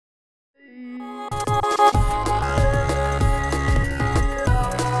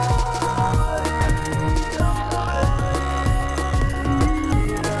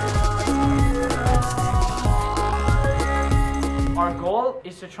goal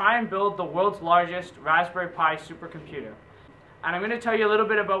is to try and build the world's largest Raspberry Pi supercomputer. And I'm going to tell you a little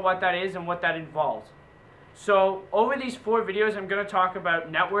bit about what that is and what that involves. So over these 4 videos, I'm going to talk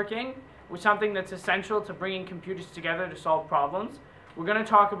about networking, which is something that's essential to bringing computers together to solve problems. We're going to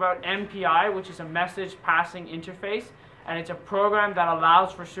talk about MPI, which is a message passing interface, and it's a program that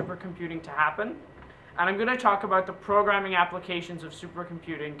allows for supercomputing to happen. And I'm going to talk about the programming applications of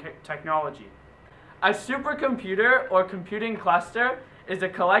supercomputing technology. A supercomputer, or computing cluster, is a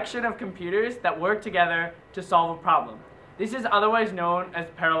collection of computers that work together to solve a problem. This is otherwise known as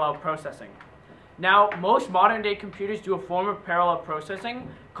parallel processing. Now, most modern-day computers do a form of parallel processing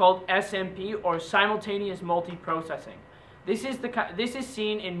called SMP, or simultaneous multiprocessing. This is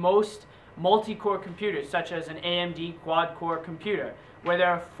seen in most multi-core computers, such as an AMD quad-core computer, where there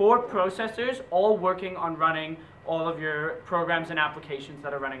are 4 processors all working on running all of your programs and applications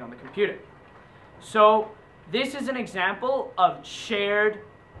that are running on the computer. So this is an example of shared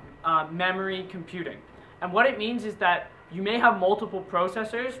memory computing. And what it means is that you may have multiple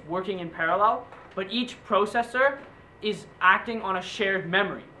processors working in parallel, but each processor is acting on a shared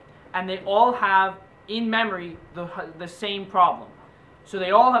memory. And they all have, in memory, the same problem. So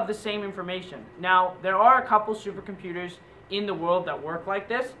they all have the same information. Now, there are a couple supercomputers in the world that work like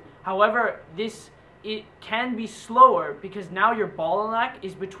this. However, it can be slower because now your bottleneck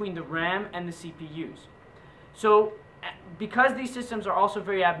is between the RAM and the CPUs. So because these systems are also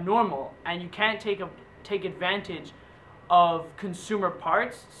very abnormal and you can't take advantage of consumer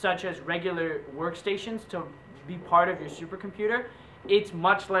parts such as regular workstations to be part of your supercomputer, it's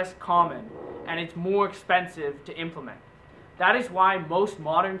much less common and it's more expensive to implement. That is why most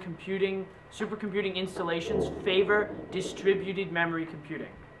modern supercomputing installations favor distributed memory computing.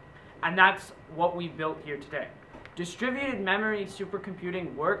 And that's what we built here today. Distributed memory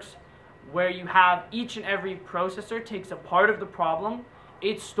supercomputing works where you have each and every processor takes a part of the problem,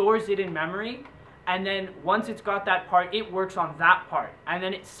 it stores it in memory, and then once it's got that part, it works on that part. And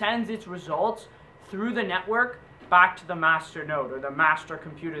then it sends its results through the network back to the master node, or the master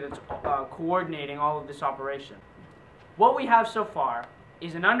computer that's coordinating all of this operation. What we have so far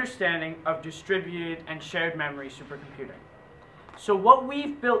is an understanding of distributed and shared memory supercomputing. So what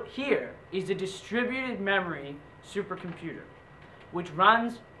we've built here is a distributed memory supercomputer, which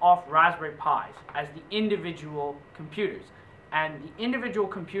runs off Raspberry Pis as the individual computers. And the individual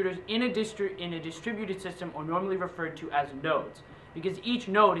computers in a distributed system are normally referred to as nodes, because each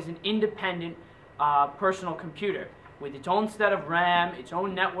node is an independent personal computer with its own set of RAM, its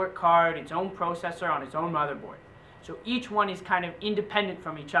own network card, its own processor on its own motherboard. So each one is kind of independent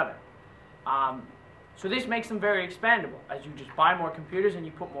from each other. So this makes them very expandable, as you just buy more computers and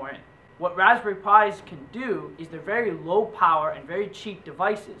you put more in. What Raspberry Pis can do is they're very low power and very cheap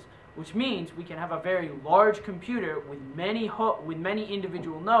devices, which means we can have a very large computer with many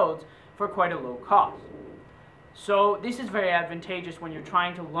individual nodes for quite a low cost. So this is very advantageous when you're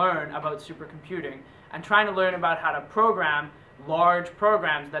trying to learn about supercomputing and trying to learn about how to program large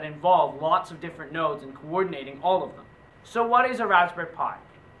programs that involve lots of different nodes and coordinating all of them. So what is a Raspberry Pi?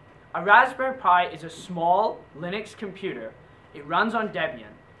 A Raspberry Pi is a small Linux computer. It runs on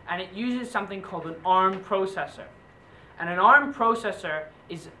Debian, and it uses something called an ARM processor. And an ARM processor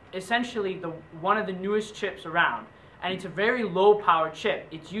is essentially one of the newest chips around, and it's a very low-powered chip.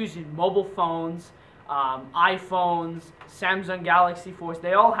 It's used in mobile phones, iPhones, Samsung Galaxy Force.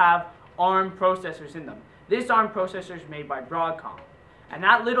 They all have ARM processors in them. This ARM processor is made by Broadcom. And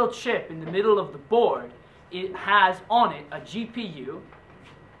that little chip in the middle of the board, it has on it a GPU,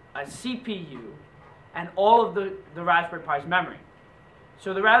 a CPU, and all of the Raspberry Pi's memory.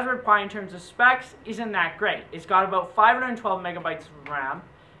 So the Raspberry Pi, in terms of specs, isn't that great. It's got about 512 megabytes of RAM.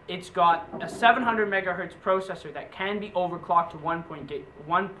 It's got a 700 megahertz processor that can be overclocked to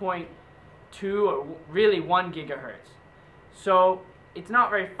 1.2 or really 1 gigahertz. So it's not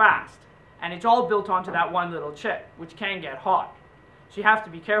very fast. And it's all built onto that one little chip, which can get hot. So you have to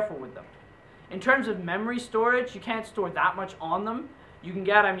be careful with them. In terms of memory storage, you can't store that much on them. You can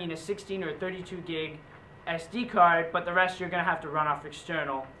get, a 16 or 32 gig SD card, but the rest you're going to have to run off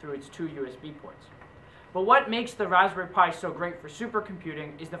external through its 2 USB ports. But what makes the Raspberry Pi so great for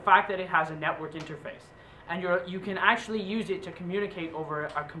supercomputing is the fact that it has a network interface. And you can actually use it to communicate over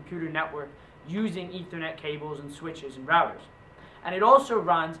a computer network using Ethernet cables and switches and routers. And it also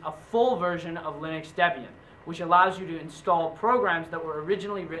runs a full version of Linux Debian, which allows you to install programs that were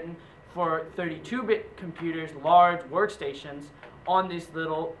originally written for 32-bit computers, large workstations, on this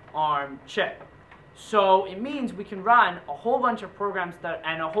little ARM chip. So it means we can run a whole bunch of programs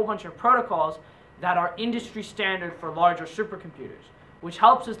and a whole bunch of protocols that are industry standard for larger supercomputers, which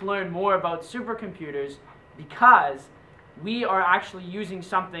helps us learn more about supercomputers because we are actually using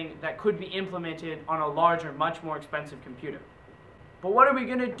something that could be implemented on a larger, much more expensive computer. But what are we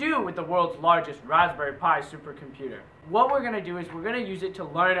going to do with the world's largest Raspberry Pi supercomputer? What we're going to do is we're going to use it to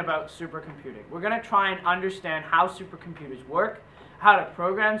learn about supercomputing. We're going to try and understand how supercomputers work, how to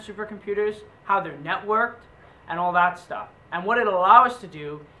program supercomputers, how they're networked, and all that stuff. And what it'll allow us to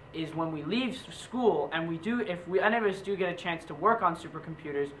do is when we leave school and if any of us do get a chance to work on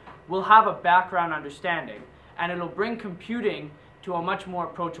supercomputers, we'll have a background understanding, and it'll bring computing to a much more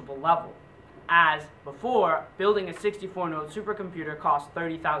approachable level. As before, building a 64-node supercomputer cost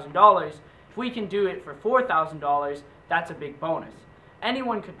 $30,000. If we can do it for $4,000, that's a big bonus.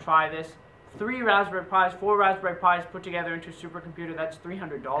 Anyone could try this. 3 Raspberry Pis, 4 Raspberry Pis put together into a supercomputer, that's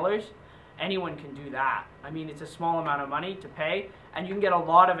 $300. Anyone can do that. I mean, it's a small amount of money to pay, and you can get a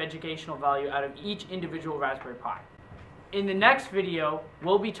lot of educational value out of each individual Raspberry Pi. In the next video,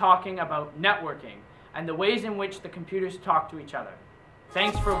 we'll be talking about networking and the ways in which the computers talk to each other.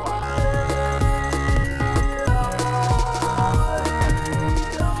 Thanks for watching.